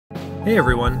Hey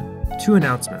everyone, 2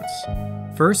 announcements.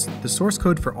 First, the source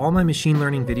code for all my machine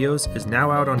learning videos is now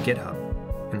out on GitHub.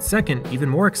 And second, even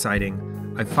more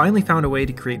exciting, I've finally found a way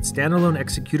to create standalone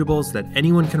executables that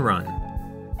anyone can run.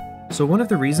 So one of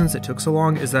the reasons it took so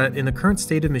long is that in the current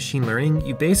state of machine learning,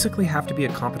 you basically have to be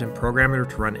a competent programmer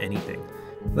to run anything.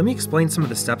 Let me explain some of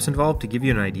the steps involved to give you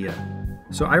an idea.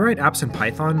 So I write apps in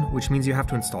Python, which means you have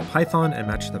to install Python and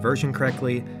match the version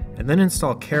correctly, and then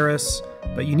install Keras,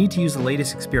 but you need to use the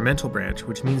latest experimental branch,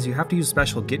 which means you have to use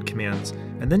special git commands,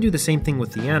 and then do the same thing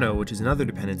with Theano, which is another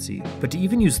dependency. But to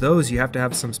even use those, you have to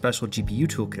have some special GPU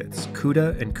toolkits,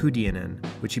 CUDA and cuDNN,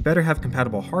 which you better have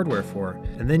compatible hardware for,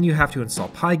 and then you have to install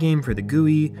Pygame for the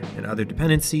GUI and other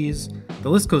dependencies. The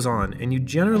list goes on, and you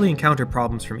generally encounter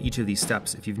problems from each of these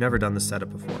steps if you've never done this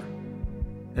setup before.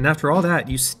 And after all that,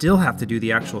 you still have to do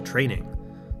the actual training.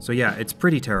 So yeah, it's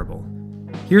pretty terrible.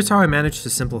 Here's how I managed to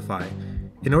simplify.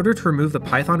 In order to remove the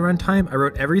Python runtime, I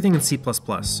wrote everything in C++,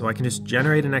 so I can just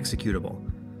generate an executable.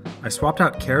 I swapped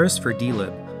out Keras for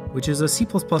dlib, which is a C++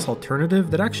 alternative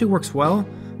that actually works well,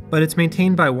 but it's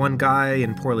maintained by one guy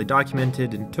and poorly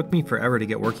documented and took me forever to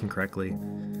get working correctly.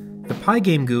 The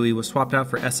Pygame GUI was swapped out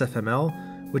for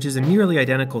SFML, which is a nearly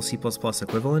identical C++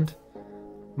 equivalent.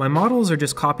 My models are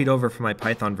just copied over from my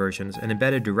Python versions and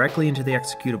embedded directly into the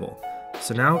executable,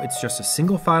 so now it's just a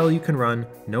single file you can run,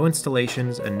 no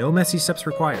installations, and no messy steps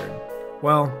required.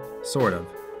 Well, sort of.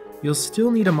 You'll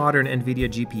still need a modern NVIDIA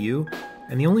GPU,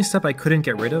 and the only step I couldn't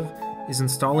get rid of is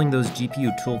installing those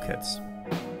GPU toolkits.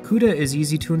 CUDA is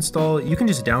easy to install, you can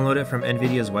just download it from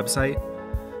NVIDIA's website.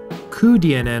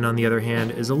 cuDNN, on the other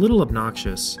hand, is a little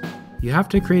obnoxious. You have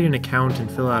to create an account and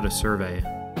fill out a survey.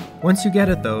 Once you get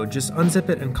it though, just unzip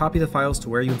it and copy the files to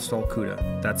where you install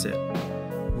CUDA. That's it.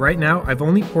 Right now, I've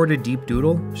only ported Deep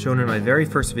Doodle, shown in my very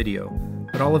first video,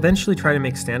 but I'll eventually try to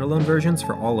make standalone versions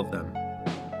for all of them.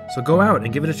 So go out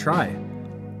and give it a try.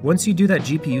 Once you do that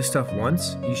GPU stuff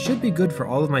once, you should be good for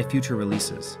all of my future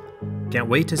releases. Can't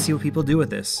wait to see what people do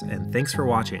with this, and thanks for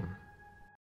watching.